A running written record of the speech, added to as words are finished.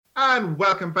And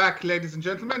welcome back, ladies and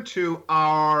gentlemen, to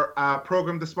our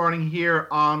program this morning here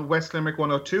on West Limerick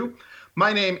 102.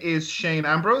 My name is Shane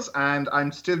Ambrose, and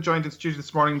I'm still joined in studio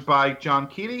this morning by John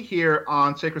Keeley here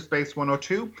on Sacred Space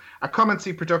 102, a Come and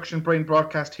See production brain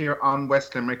broadcast here on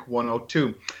West Limerick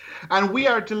 102. And we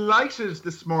are delighted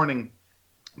this morning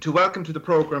to welcome to the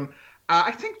program,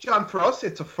 I think, John, for us,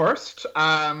 it's a first.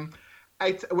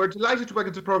 We're delighted to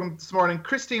welcome to the program this morning,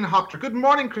 Christine Hochter. Good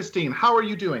morning, Christine. How are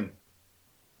you doing?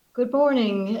 Good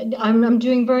morning. I'm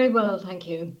doing very well, thank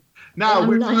you. Now,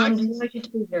 I'm delighted to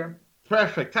be here.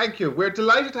 Perfect, thank you. We're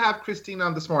delighted to have Christine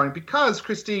on this morning because,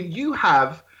 Christine, you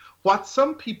have what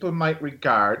some people might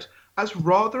regard as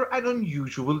rather an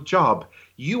unusual job.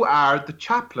 You are the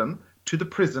chaplain to the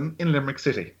prison in Limerick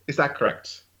City. Is that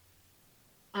correct?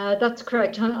 That's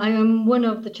correct. I am one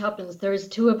of the chaplains. There's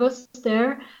two of us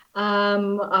there.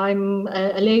 I'm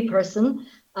a lay person,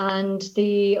 and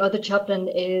the other chaplain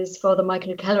is Father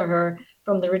Michael Kelleher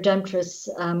from the Redemptorist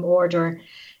Order.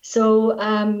 So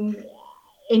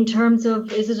in terms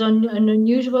of, is it an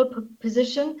unusual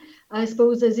position? I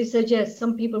suppose, as you said, yes,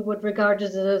 some people would regard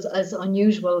it as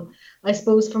unusual. I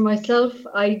suppose for myself,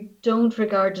 I don't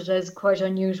regard it as quite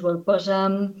unusual, but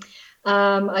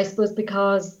I suppose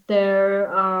because there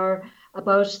are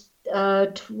about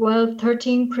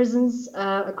 13 prisons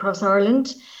across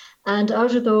Ireland, and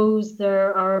out of those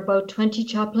there are about 20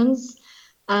 chaplains,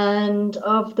 and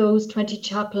of those 20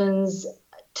 chaplains,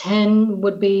 10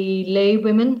 would be lay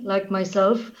women like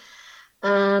myself.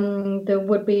 There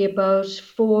would be about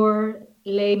 4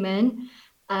 laymen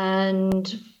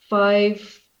and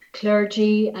 5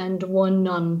 clergy and 1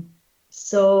 nun.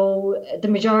 So the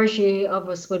majority of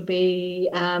us would be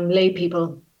lay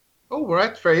people. Oh,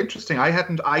 right. Very interesting.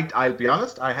 I'll be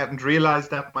honest, I hadn't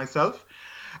realised that myself.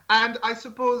 And I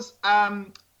suppose,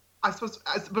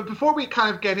 but before we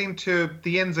kind of get into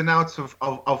the ins and outs of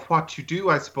what you do,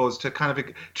 I suppose,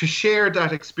 to share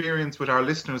that experience with our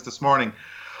listeners this morning,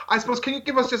 I suppose, can you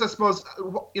give us just, I suppose,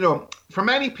 for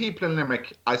many people in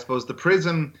Limerick, I suppose the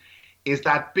prison is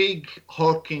that big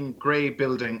hulking grey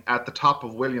building at the top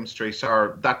of William Street,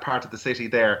 or that part of the city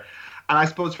there. And I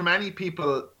suppose for many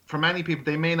people,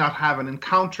 they may not have an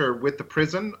encounter with the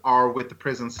prison or with the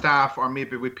prison staff, or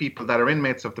maybe with people that are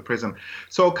inmates of the prison.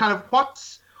 So kind of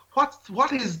what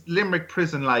is Limerick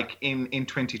Prison like in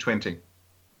 2020?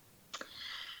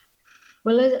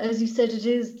 Well, as you said, it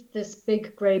is this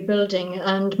big grey building,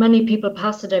 and many people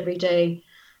pass it every day.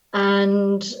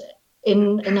 And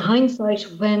in hindsight,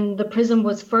 when the prison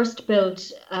was first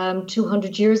built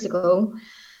 200 years ago,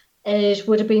 it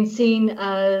would have been seen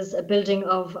as a building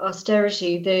of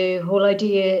austerity. The whole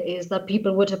idea is that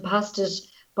people would have passed it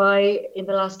by in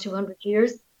the last 200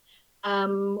 years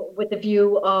with the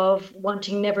view of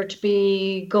wanting never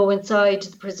to go inside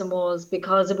the prison walls,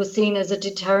 because it was seen as a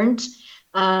deterrent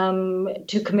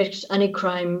to commit any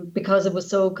crime, because it was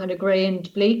so kind of grey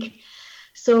and bleak.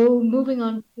 So moving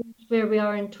on to where we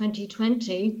are in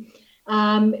 2020,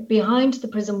 behind the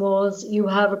prison walls, you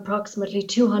have approximately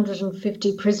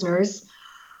 250 prisoners.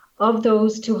 Of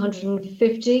those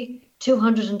 250,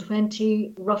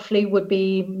 220 roughly would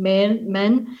be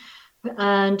men,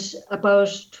 and about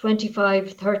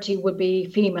 25, 30 would be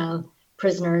female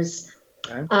prisoners.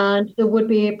 Okay. And there would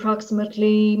be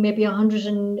approximately maybe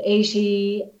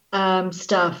 180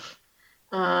 staff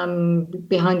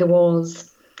behind the walls.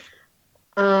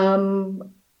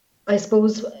 I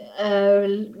suppose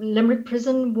Limerick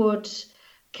Prison would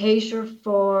cater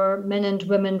for men and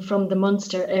women from the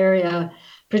Munster area,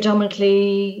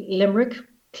 predominantly Limerick,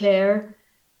 Clare,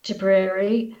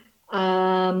 Tipperary,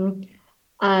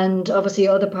 and obviously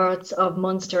other parts of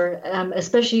Munster,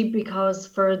 especially because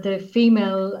for the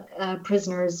female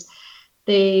prisoners,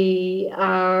 they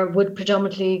would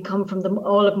predominantly come from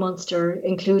all of Munster,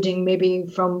 including maybe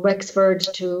from Wexford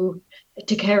to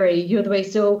Kerry, the way.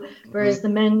 So whereas the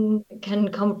men can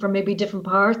come from maybe different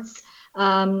parts,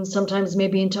 sometimes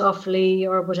maybe into Offaly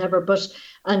or whatever,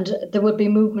 and there would be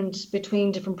movement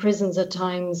between different prisons at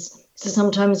times. So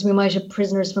sometimes we might have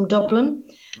prisoners from Dublin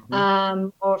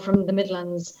or from the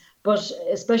Midlands, but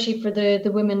especially for the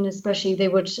women, especially they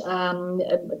would,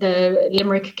 the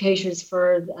Limerick caters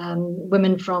for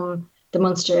women from the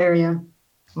Munster area.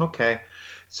 Okay.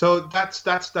 So that's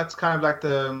kind of like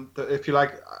the if you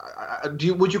like,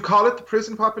 would you call it the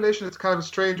prison population? It's kind of a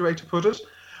strange way to put it.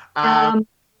 I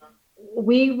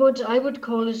would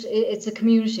call it, it's a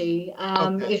community.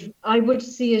 Okay. I would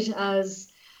see it as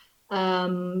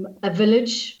a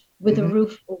village with a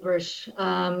roof over it.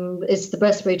 It's the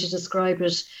best way to describe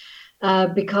it,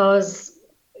 because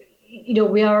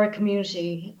we are a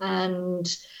community,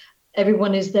 and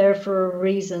everyone is there for a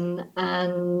reason,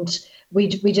 and we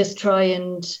just try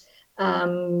and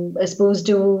I suppose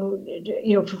do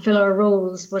fulfill our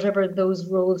roles, whatever those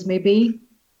roles may be.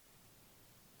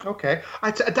 Okay,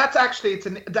 that's actually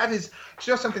that is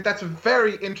just something that's a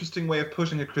very interesting way of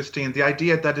putting it, Christine. The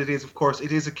idea that it is, of course,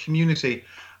 it is a community.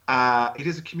 It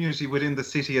is a community within the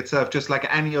city itself, just like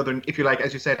any other, if you like,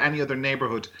 as you said, any other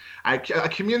neighborhood. A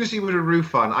community with a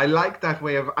roof on. I like that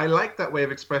way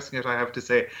of expressing it, I have to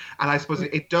say, and I suppose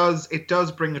it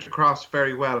does bring it across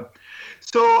very well.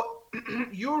 So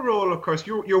your role, of course,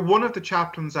 you're one of the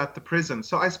chaplains at the prison.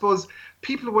 So I suppose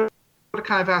people would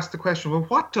kind of ask the question, well,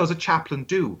 what does a chaplain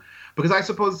do? Because I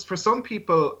suppose for some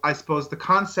people, I suppose the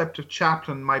concept of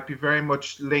chaplain might be very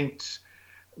much linked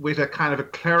with a kind of a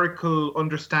clerical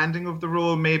understanding of the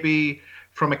role. Maybe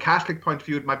from a Catholic point of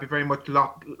view, it might be very much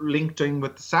linked in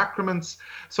with the sacraments.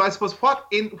 So I suppose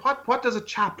what does a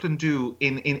chaplain do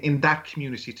in that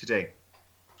community today?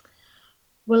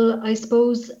 Well, I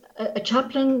suppose a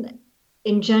chaplain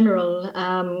in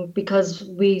general, because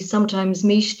we sometimes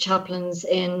meet chaplains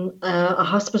in a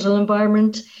hospital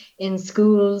environment, in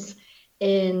schools,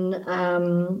 in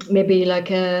maybe like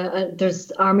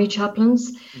there's army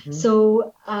chaplains. Mm-hmm.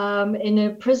 So in a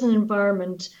prison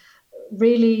environment,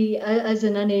 really, as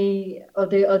in any of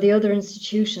the other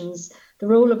institutions, the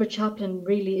role of a chaplain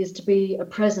really is to be a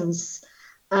presence,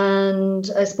 and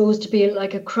I suppose to be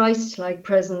like a Christ-like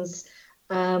presence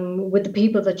with the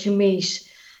people that you meet.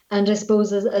 And I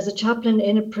suppose as a chaplain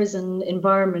in a prison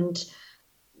environment,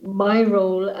 my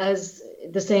role, as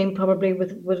the same probably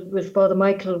with Father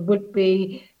Michael, would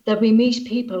be that we meet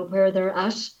people where they're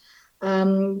at,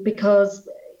 because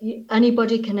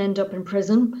anybody can end up in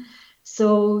prison.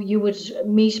 So you would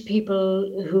meet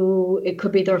people who it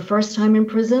could be their first time in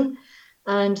prison,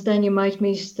 and then you might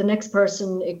meet the next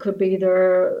person, it could be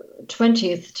their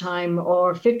 20th time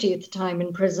or 50th time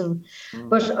in prison. Mm.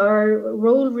 But our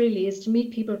role really is to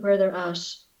meet people where they're at,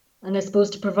 and I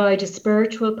suppose to provide a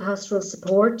spiritual pastoral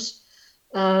support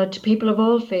to people of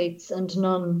all faiths and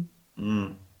none.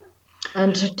 Mm.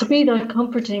 And to be that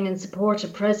comforting and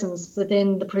supportive presence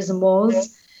within the prison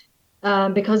walls,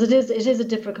 because it is a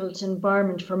difficult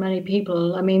environment for many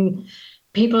people. I mean,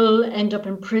 people end up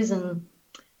in prison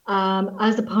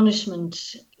as a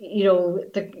punishment.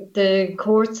 The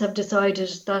courts have decided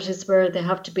that is where they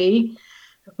have to be,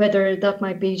 whether that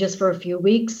might be just for a few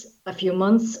weeks, a few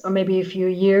months, or maybe a few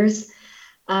years.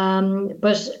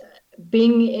 But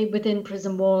being within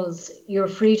prison walls, your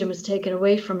freedom is taken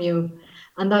away from you,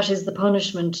 and that is the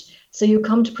punishment. So you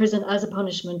come to prison as a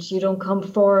punishment. You don't come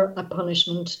for a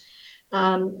punishment.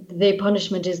 The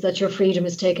punishment is that your freedom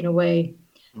is taken away.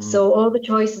 So all the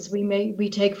choices we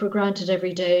take for granted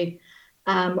every day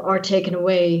are taken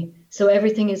away. So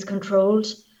everything is controlled.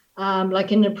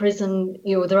 Like in a prison,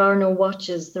 there are no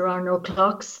watches, there are no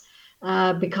clocks,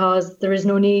 because there is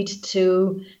no need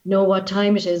to know what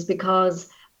time it is, because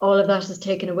all of that is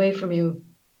taken away from you.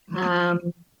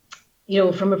 From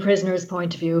a prisoner's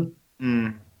point of view.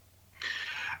 Mm.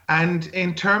 And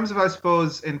in terms of, I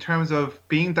suppose, in terms of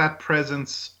being that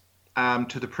presence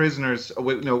to the prisoners,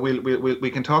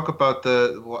 we can talk about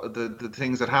the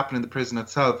things that happen in the prison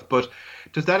itself, but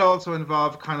does that also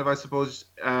involve kind of, I suppose,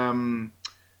 an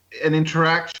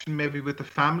interaction maybe with the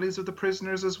families of the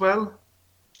prisoners as well?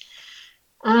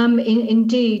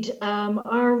 Indeed,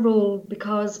 our role,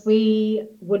 because we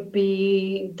would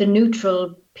be the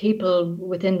neutral people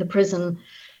within the prison,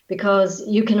 because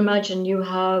you can imagine you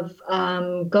have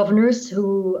governors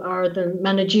who are the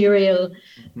managerial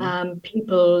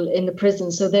people in the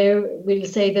prison. So we'll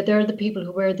say that they're the people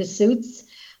who wear the suits,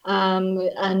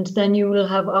 and then you will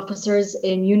have officers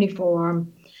in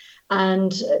uniform,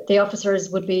 and the officers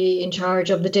would be in charge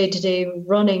of the day-to-day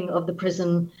running of the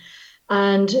prison.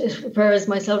 And whereas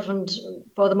myself and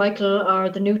Father Michael are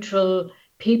the neutral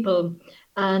people.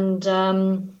 And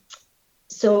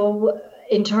so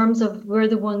in terms of we're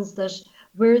the ones that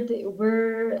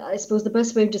I suppose the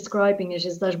best way of describing it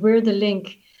is that we're the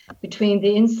link between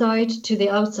the inside to the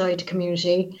outside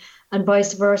community and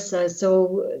vice versa.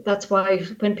 So that's why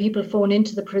when people phone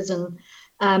into the prison,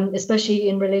 especially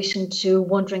in relation to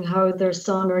wondering how their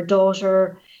son or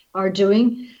daughter are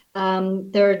doing,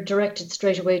 they're directed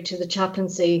straight away to the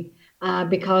chaplaincy,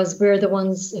 because we're the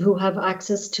ones who have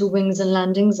access to wings and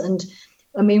landings. And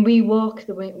I mean, we walk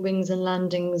the wings and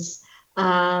landings,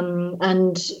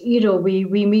 and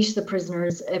we meet the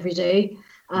prisoners every day.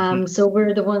 So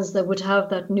we're the ones that would have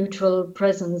that neutral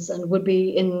presence and would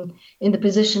be in the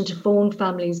position to phone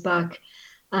families back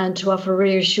and to offer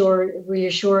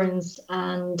reassurance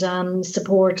and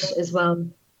support as well.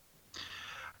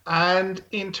 And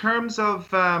in terms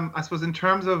of, I suppose, in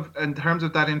terms of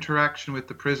that interaction with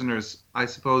the prisoners, I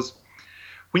suppose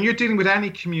when you're dealing with any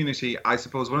community, I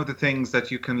suppose one of the things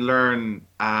that you can learn,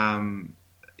 when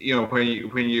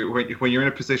you're in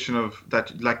a position of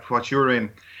that, like what you're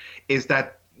in, is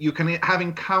that you can have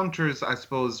encounters, I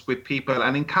suppose, with people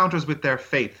and encounters with their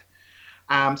faith.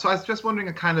 So I was just wondering,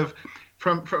 a kind of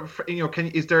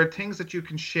is there things that you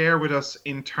can share with us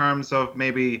in terms of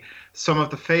maybe some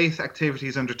of the faith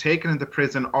activities undertaken in the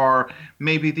prison, or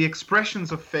maybe the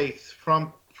expressions of faith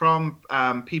from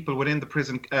people within the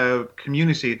prison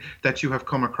community that you have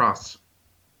come across?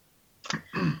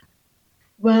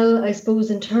 Well, I suppose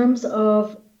in terms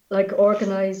of like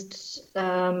organized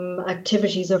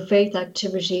activities or faith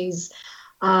activities,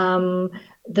 um,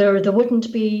 there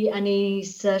wouldn't be any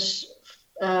set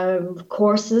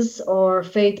courses or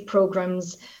faith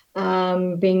programs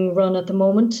being run at the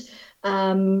moment,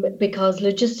 because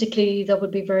logistically that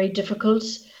would be very difficult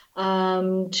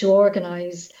to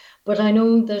organize. But I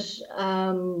know that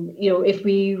if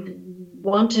we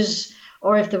wanted,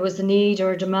 or if there was a need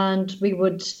or a demand, we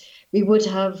would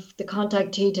have the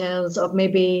contact details of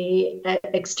maybe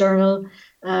external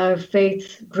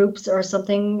faith groups or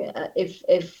something,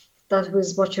 if that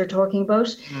was what you're talking about.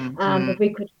 Mm-hmm. That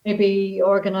we could maybe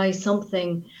organize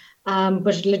something.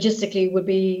 But logistically it would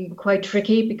be quite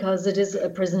tricky because it is a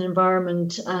prison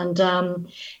environment, and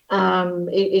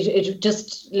it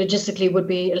just logistically would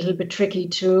be a little bit tricky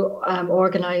to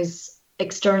organize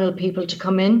external people to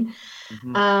come in.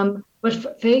 Mm-hmm.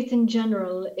 But faith in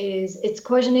general it's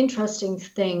quite an interesting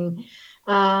thing,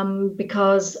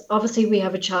 because obviously we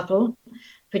have a chapel,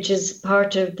 which is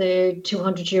part of the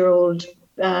 200-year-old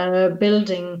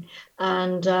building,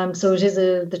 and so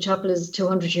the chapel is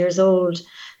 200 years old.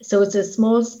 So it's a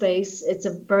small space. It's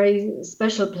a very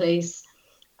special place,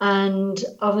 and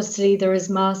obviously there is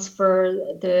mass for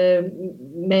the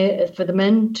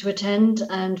men to attend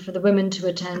and for the women to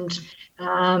attend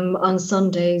on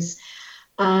Sundays.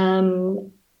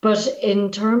 But in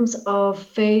terms of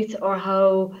faith or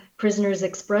how prisoners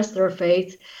express their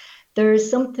faith, there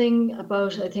is something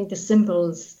about, I think, the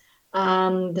symbols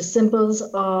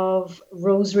of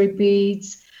rosary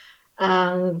beads,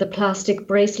 the plastic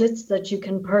bracelets that you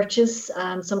can purchase.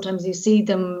 Sometimes you see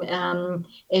them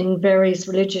in various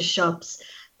religious shops,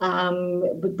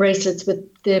 with bracelets with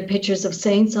the pictures of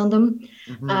saints on them.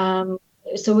 Mm-hmm.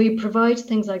 So we provide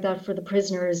things like that for the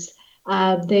prisoners.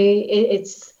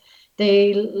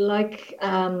 They like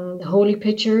holy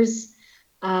pictures,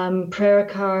 prayer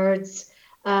cards,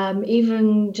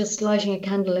 even just lighting a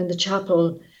candle in the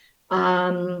chapel,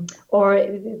 or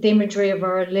the imagery of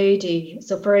Our Lady.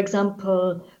 So, for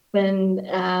example, when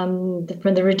the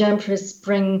Redemptorists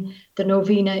bring the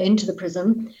novena into the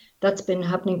prison, that's been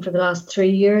happening for the last 3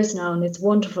 years now, and it's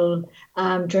wonderful.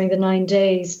 During the 9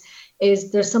 days,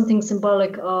 there's something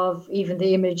symbolic of even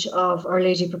the image of Our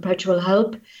Lady Perpetual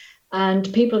Help,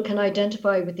 and people can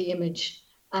identify with the image.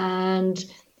 And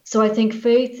so I think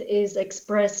faith is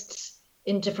expressed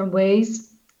in different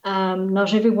ways.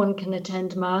 Not everyone can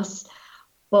attend Mass,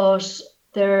 but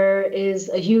there is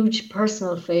a huge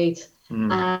personal faith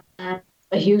and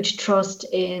a huge trust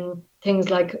in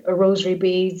things like rosary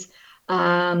beads,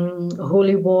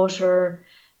 holy water,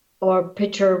 or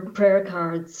picture prayer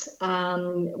cards,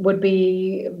 would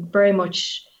be very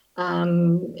much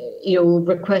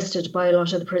requested by a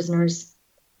lot of the prisoners.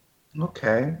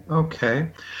 Okay.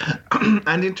 And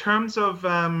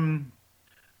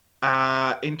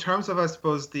I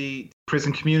suppose the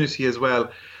prison community as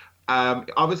well.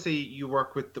 Obviously, you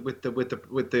work with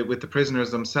the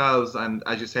prisoners themselves, and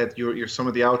as you said, you're some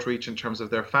of the outreach in terms of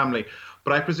their family.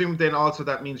 But I presume then also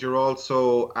that means you're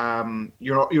also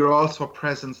a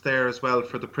presence there as well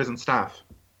for the prison staff,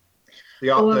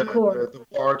 Of course. the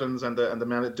wardens and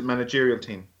the managerial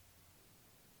team.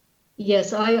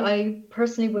 Yes, I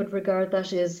personally would regard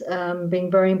that as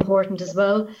being very important as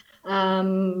well.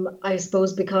 I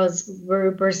suppose because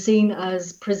we're seen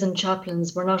as prison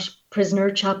chaplains, we're not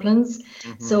prisoner chaplains.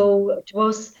 Mm-hmm. So to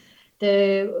us,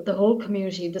 the whole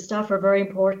community, the staff are very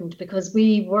important because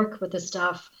we work with the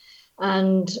staff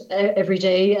and every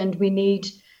day, and we need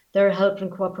their help and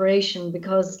cooperation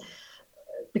because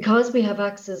we have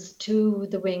access to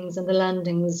the wings and the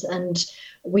landings, and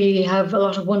we have a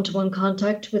lot of one-to-one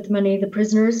contact with many of the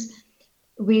prisoners.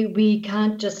 We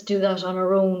can't just do that on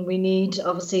our own. We need,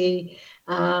 obviously,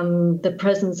 the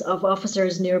presence of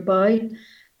officers nearby,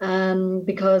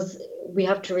 because we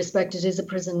have to respect it is a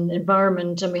prison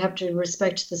environment, and we have to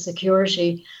respect the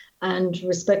security and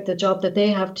respect the job that they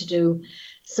have to do.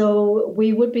 So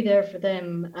we would be there for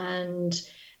them, and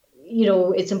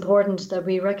it's important that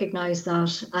we recognize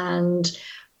that. And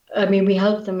I mean, we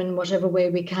help them in whatever way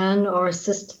we can or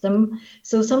assist them.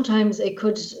 So sometimes it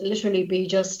could literally be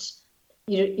just,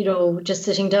 just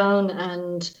sitting down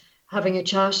and having a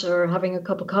chat or having a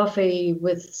cup of coffee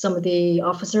with some of the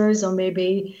officers, or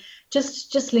maybe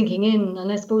just linking in.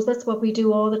 And I suppose that's what we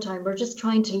do all the time. We're just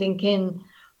trying to link in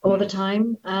all the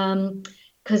time,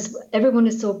 because everyone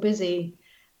is so busy.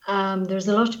 There's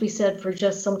a lot to be said for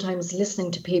just sometimes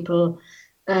listening to people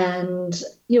and,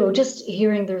 just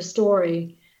hearing their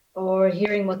story or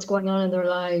hearing what's going on in their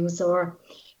lives, or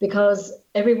because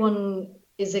everyone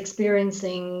is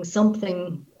experiencing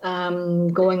something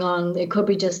going on. It could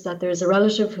be just that there's a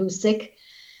relative who's sick.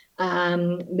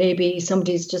 Maybe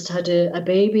somebody's just had a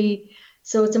baby.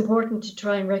 So it's important to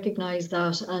try and recognize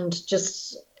that and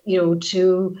just,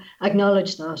 to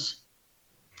acknowledge that.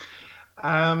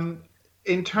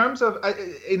 In terms of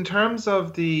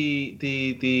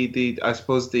the I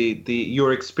suppose the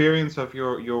your experience of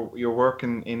your work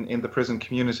in the prison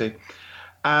community,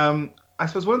 I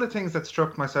suppose one of the things that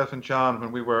struck myself and John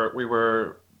when we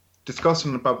were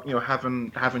discussing about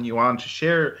having you on to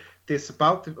share this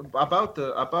about the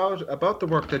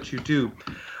work that you do,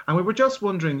 and we were just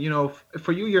wondering,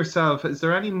 for you yourself, is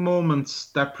there any moments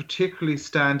that particularly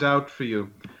stand out for you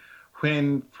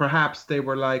when perhaps they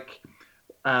were like,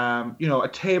 a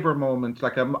Tabor moment,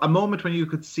 like a moment when you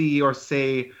could see or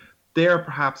say there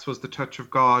perhaps was the touch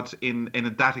of God in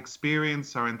that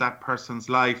experience or in that person's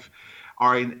life,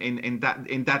 or in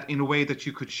a way that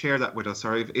you could share that with us,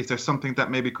 or is there something that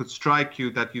maybe could strike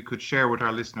you that you could share with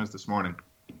our listeners this morning?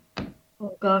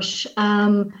 Oh gosh,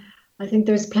 I think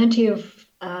there's plenty of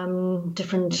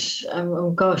different.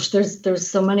 Oh gosh, there's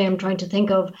so many I'm trying to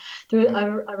think of. I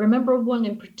remember one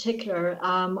in particular.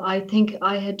 I think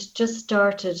I had just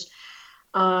started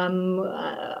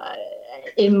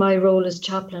in my role as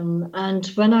chaplain, and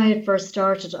when I had first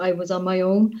started, I was on my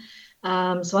own.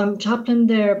 So I'm chaplain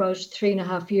there about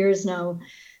 3.5 years now.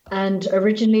 And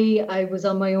originally I was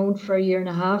on my own for 1.5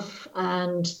 years,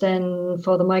 and then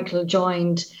Father Michael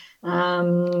joined,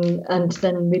 and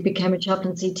then we became a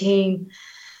chaplaincy team.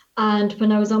 And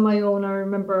when I was on my own, I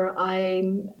remember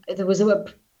there was a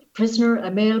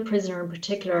male prisoner in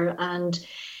particular, and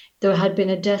there had been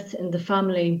a death in the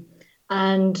family,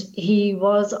 and he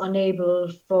was unable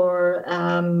for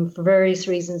various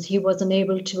reasons. He was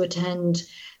unable to attend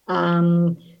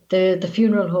the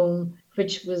funeral home,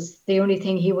 which was the only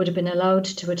thing he would have been allowed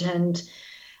to attend.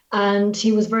 And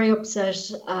he was very upset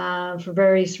for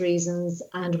various reasons,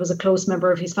 and was a close member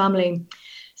of his family.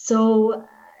 So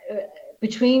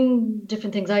between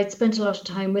different things, I'd spent a lot of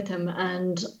time with him,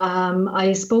 and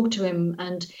I spoke to him,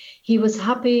 and he was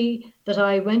happy that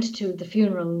I went to the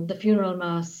funeral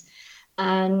mass.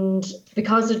 And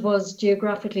because it was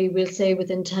geographically, we'll say,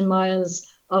 within 10 miles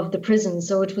of the prison,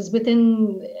 so it was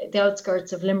within the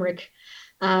outskirts of Limerick,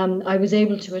 I was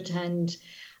able to attend,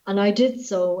 and I did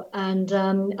so. And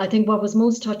I think what was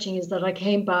most touching is that I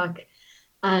came back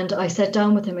and I sat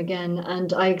down with him again,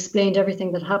 and I explained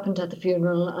everything that happened at the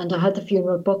funeral, and I had the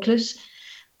funeral booklet,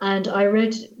 and I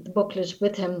read the booklet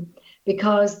with him,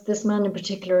 because this man in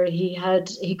particular,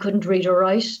 he couldn't read or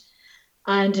write,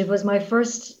 and it was my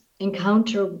first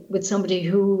encounter with somebody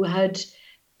who had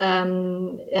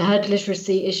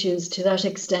literacy issues to that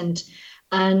extent.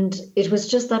 And it was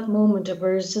just that moment of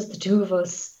where it's just the two of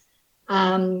us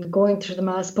going through the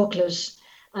mass booklet.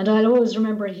 And I'll always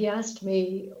remember he asked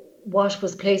me what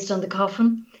was placed on the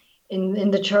coffin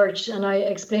in the church, and I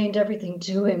explained everything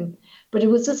to him. But it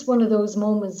was just one of those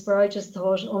moments where I just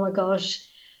thought, oh my gosh,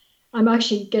 I'm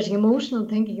actually getting emotional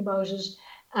thinking about it.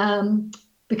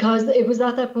 Because it was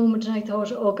at that moment, and I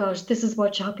thought, oh gosh, this is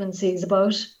what chaplaincy is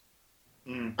about.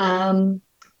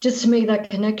 Just to make that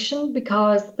connection,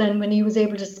 because then when he was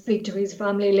able to speak to his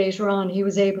family later on, he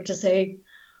was able to say,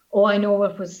 oh, I know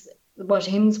what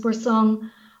hymns were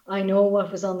sung, I know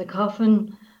what was on the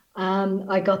coffin,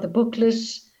 I got the booklet,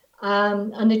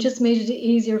 and it just made it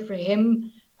easier for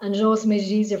him, and it also made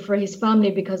it easier for his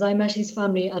family, because I met his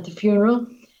family at the funeral,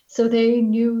 so they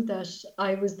knew that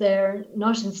I was there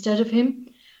not instead of him,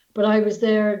 but I was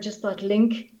there, just that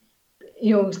link.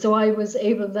 So I was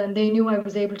able, then they knew I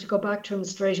was able to go back to him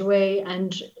straight away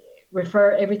and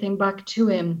refer everything back to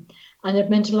him. And it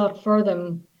meant a lot for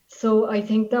them. So I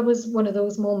think that was one of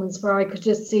those moments where I could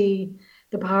just see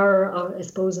the power of, I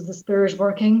suppose, of the Spirit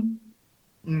working.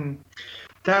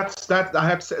 That's I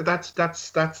have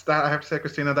to say,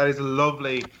 Christina, that is a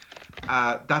lovely.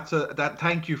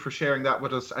 Thank you for sharing that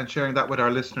with us and sharing that with our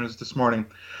listeners this morning.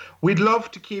 We'd love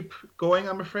to keep going,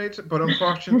 I'm afraid, but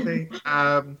unfortunately,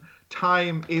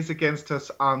 time is against us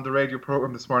on the radio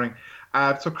program this morning.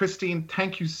 So Christine,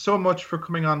 thank you so much for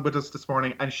coming on with us this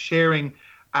morning and sharing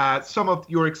some of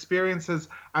your experiences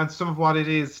and some of what it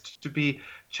is to be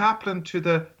chaplain to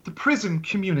the prison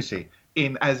community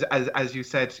in, as you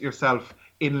said yourself,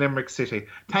 in Limerick City.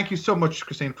 Thank you so much,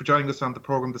 Christine, for joining us on the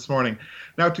programme this morning.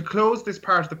 Now, to close this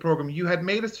part of the programme, you had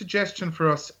made a suggestion for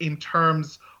us in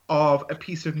terms of a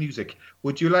piece of music.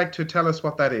 Would you like to tell us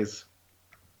what that is?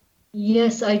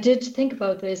 Yes, I did think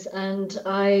about this, and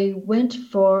I went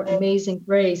for Amazing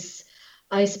Grace,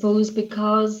 I suppose,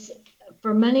 because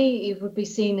for many it would be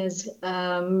seen as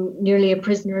nearly a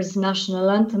prisoner's national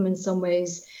anthem in some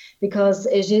ways, because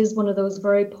it is one of those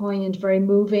very poignant, very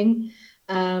moving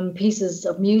pieces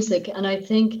of music. And I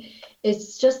think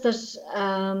it's just that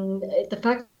the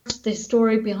fact, the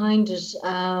story behind it,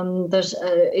 that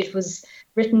it was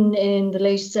written in the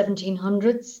late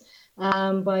 1700s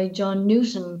by John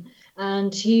Newton.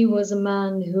 And he was a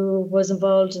man who was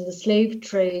involved in the slave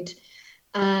trade,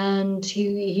 and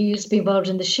he used to be involved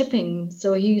in the shipping.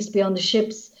 So he used to be on the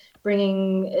ships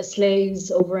bringing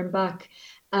slaves over and back.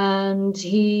 And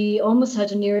he almost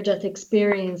had a near-death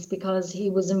experience because he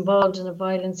was involved in a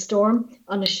violent storm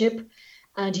on a ship,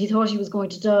 and he thought he was going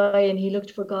to die, and he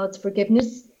looked for God's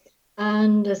forgiveness.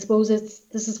 And I suppose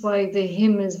this is why the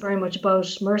hymn is very much about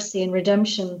mercy and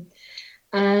redemption.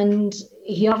 And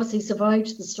he obviously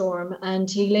survived the storm, and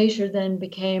he later then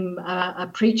became a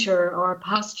preacher or a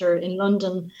pastor in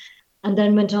London, and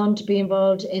then went on to be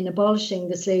involved in abolishing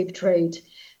the slave trade.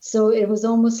 So it was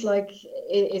almost like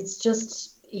it's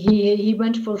just he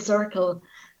went full circle.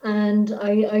 And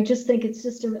I just think it's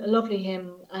just a lovely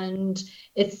hymn, and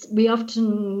we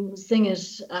often sing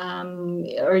it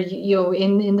or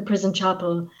in the prison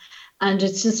chapel, and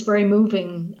it's just very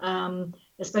moving,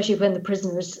 especially when the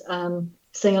prisoners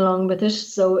sing along with it.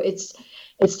 So it's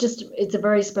a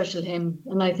very special hymn,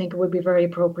 and I think it would be very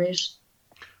appropriate.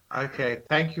 Okay,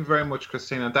 thank you very much,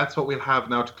 Christina. That's what we'll have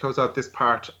now to close out this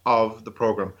part of the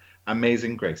program,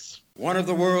 Amazing Grace. One of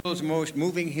the world's most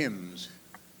moving hymns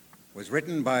was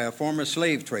written by a former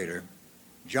slave trader,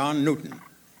 John Newton,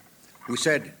 who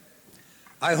said,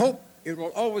 "I hope it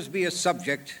will always be a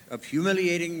subject of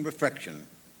humiliating reflection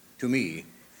to me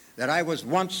that I was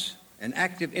once an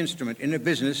active instrument in a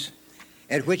business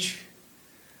at which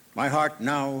my heart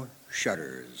now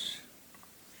shudders."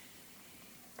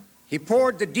 He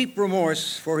poured the deep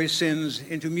remorse for his sins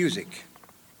into music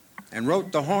and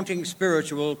wrote the haunting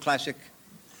spiritual classic,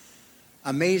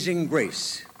 Amazing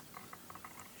Grace.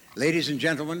 Ladies and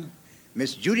gentlemen,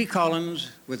 Miss Judy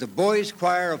Collins with the Boys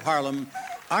Choir of Harlem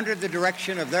under the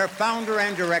direction of their founder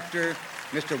and director,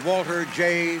 Mr. Walter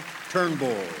J.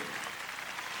 Turnbull.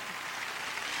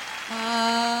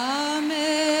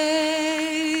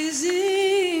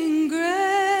 Amazing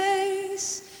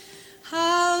grace,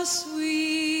 how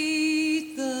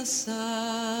sweet the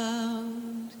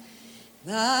sound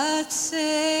that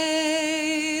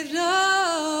saved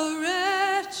a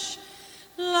wretch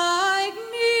like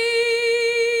me.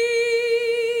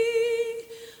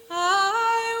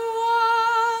 I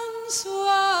once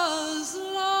was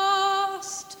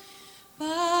lost,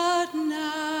 but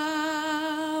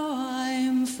now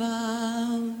I'm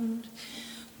found.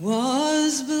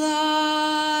 Was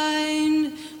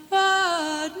blind,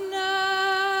 but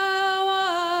now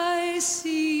I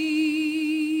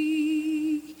see.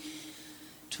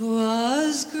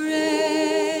 'Twas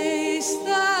grace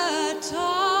that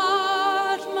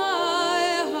taught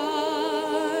my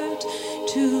heart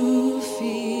to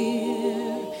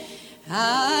fear,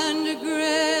 and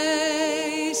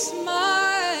grace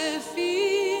my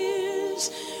fears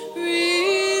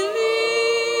relieved.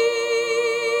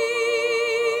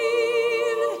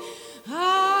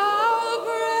 How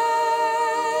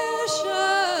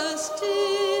precious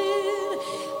did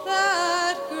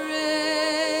that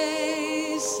grace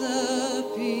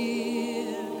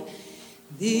appear,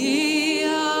 the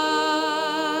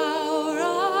hour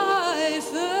I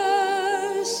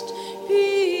first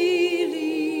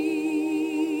believed.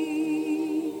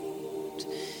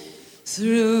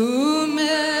 Through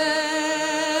many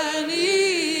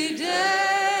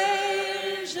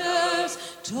dangers,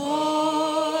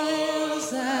 toils,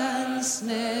 and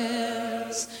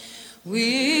snares,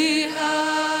 we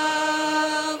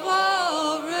have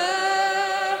already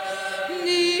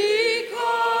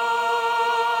come.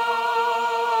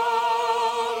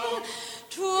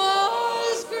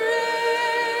 'Twas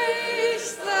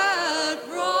grace that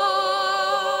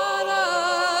brought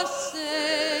us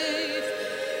safe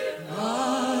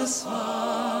thus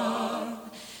far,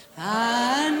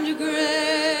 and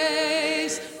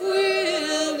grace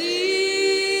will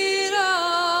lead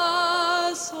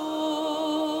us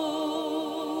home.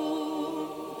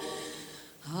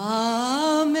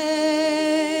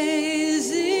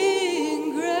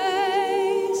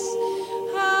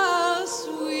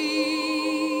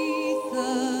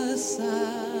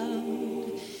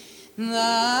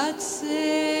 that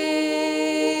saved